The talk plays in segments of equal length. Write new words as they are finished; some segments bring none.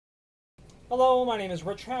Hello, my name is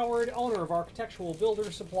Rich Howard, owner of Architectural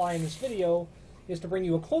Builder Supply, and this video is to bring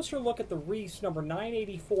you a closer look at the Reese number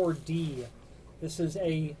 984D. This is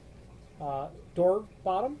a door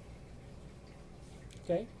bottom,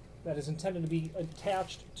 okay, that is intended to be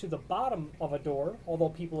attached to the bottom of a door, although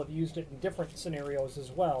people have used it in different scenarios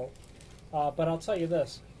as well. But I'll tell you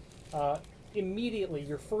this, immediately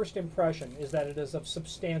your first impression is that it is of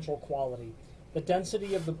substantial quality. The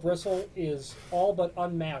density of the bristle is all but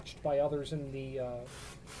unmatched by others in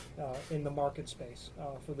the market space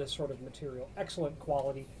for this sort of material. Excellent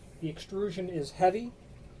quality. The extrusion is heavy.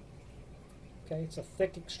 Okay, it's a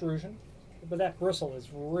thick extrusion, but that bristle is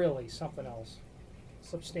really something else.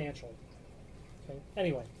 Substantial. Okay.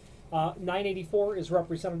 Anyway, 984 is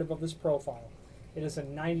representative of this profile. It is a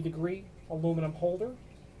 90-degree aluminum holder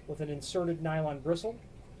with an inserted nylon bristle.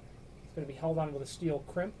 It's going to be held on with a steel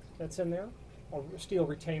crimp that's in there, a steel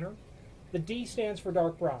retainer. The D stands for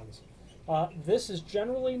dark bronze. This is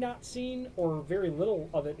generally not seen, or very little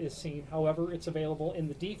of it is seen. However, it's available in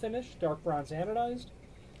the D finish, dark bronze anodized,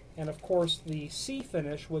 and of course the C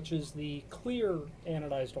finish, which is the clear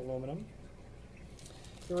anodized aluminum.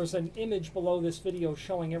 There is an image below this video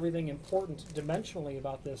showing everything important dimensionally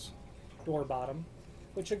about this door bottom,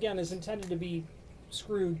 which again is intended to be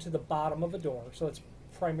screwed to the bottom of a door, so it's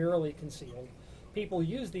primarily concealed. People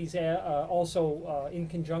use these also in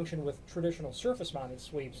conjunction with traditional surface-mounted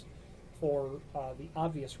sweeps for the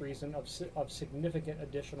obvious reason of significant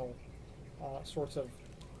additional sorts of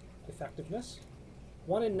effectiveness.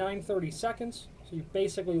 1 in 9/32, so you're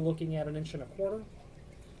basically looking at 1 1/4 inches.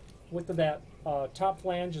 Width of that top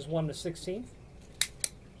flange is 1 1/16.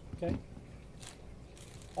 Okay.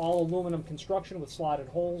 All aluminum construction with slotted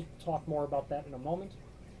holes. We'll talk more about that in a moment.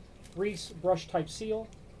 Reese brush type seal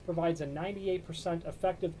provides a 98%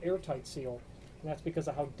 effective airtight seal, and that's because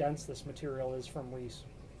of how dense this material is from Reese.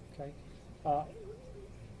 Okay.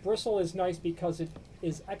 Bristle is nice because it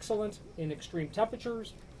is excellent in extreme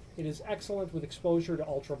temperatures. It is excellent with exposure to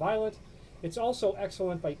ultraviolet. It's also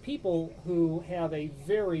excellent by people who have a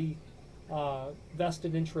very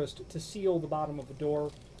vested interest to seal the bottom of a door.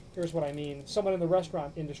 Here's what I mean. Someone in the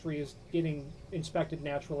restaurant industry is getting inspected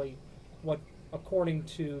naturally, what according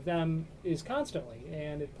to them is constantly,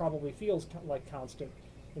 and it probably feels like constant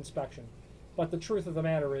inspection. But the truth of the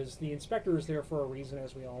matter is the inspector is there for a reason,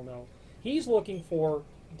 as we all know. He's looking for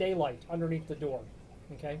daylight underneath the door,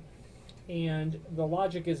 okay? And the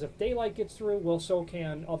logic is if daylight gets through, well, so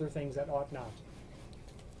can other things that ought not.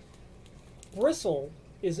 Bristle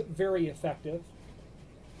is very effective,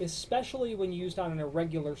 especially when used on an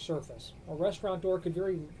irregular surface. A restaurant door could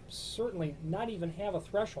very certainly not even have a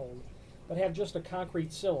threshold, but have just a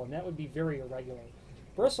concrete sill, and that would be very irregular.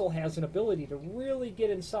 Bristle has an ability to really get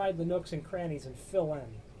inside the nooks and crannies and fill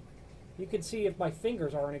in. You can see if my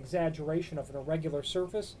fingers are an exaggeration of an irregular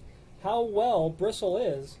surface, how well bristle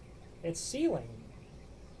is at sealing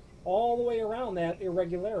all the way around that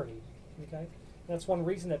irregularity. Okay, that's one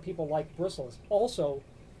reason that people like bristles. Also,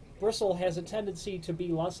 bristle has a tendency to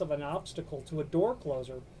be less of an obstacle to a door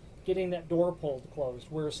closer getting that door pulled closed,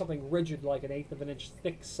 whereas something rigid like 1/8 of an inch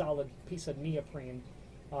thick solid piece of neoprene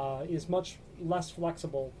is much less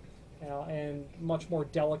flexible and much more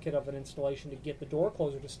delicate of an installation to get the door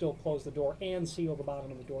closer to still close the door and seal the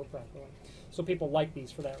bottom of the door properly. So people like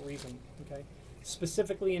these for that reason. Okay,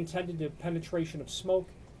 specifically intended to penetration of smoke,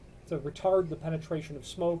 to retard the penetration of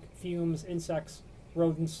smoke, fumes, insects,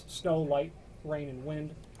 rodents, snow, light, rain, and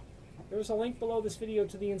wind. There's a link below this video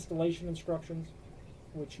to the installation instructions,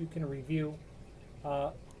 which you can review,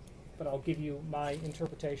 but I'll give you my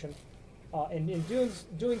interpretation. And in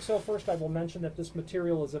doing so, first I will mention that this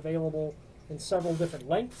material is available in several different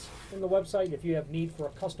lengths in the website. If you have need for a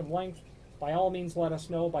custom length, by all means let us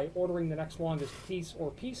know by ordering the next longest piece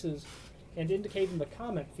or pieces and indicate in the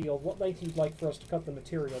comment field what length you'd like for us to cut the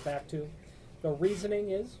material back to. The reasoning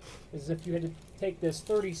is if you had to take this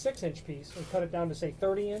 36-inch piece and cut it down to, say,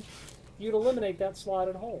 30-inch, you'd eliminate that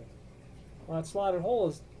slotted hole. Well, that slotted hole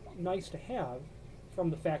is nice to have from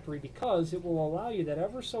the factory because it will allow you that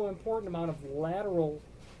ever so important amount of lateral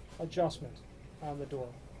adjustment on the door.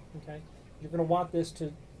 Okay, you're going to want this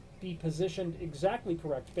to be positioned exactly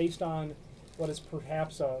correct based on what is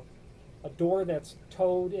perhaps a door that's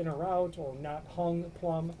towed in or out or not hung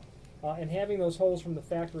plumb, and having those holes from the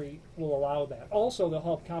factory will allow that. Also, they'll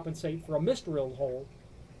help compensate for a misdrilled hole.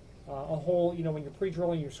 A hole, you know, when you're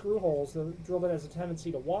pre-drilling your screw holes, the drill bit has a tendency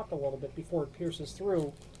to walk a little bit before it pierces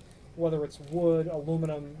through, whether it's wood,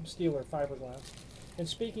 aluminum, steel, or fiberglass. And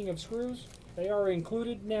speaking of screws, they are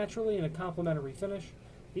included naturally in a complementary finish.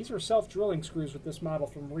 These are self-drilling screws with this model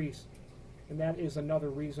from Reese. And that is another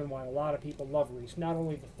reason why a lot of people love Reese. Not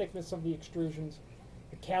only the thickness of the extrusions,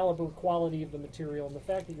 the caliber quality of the material, and the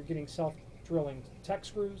fact that you're getting self-drilling tech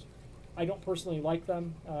screws. I don't personally like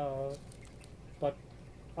them, but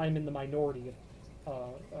I'm in the minority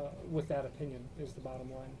with that opinion, is the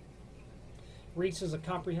bottom line. Reese is a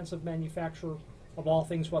comprehensive manufacturer of all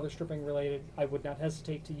things weather stripping related. I would not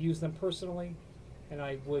hesitate to use them personally, and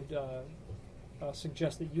I would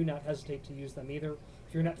suggest that you not hesitate to use them either.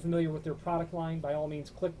 If you're not familiar with their product line, by all means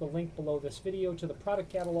click the link below this video to the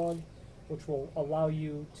product catalog, which will allow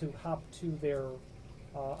you to hop to their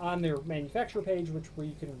on their manufacturer page, where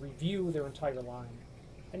you can review their entire line.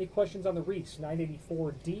 Any questions on the Reese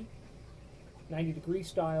 984D 90-degree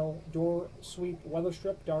style door sweep weather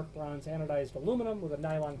strip, dark bronze anodized aluminum with a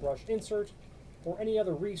nylon brushed insert, or any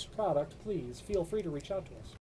other Reese product, please feel free to reach out to us.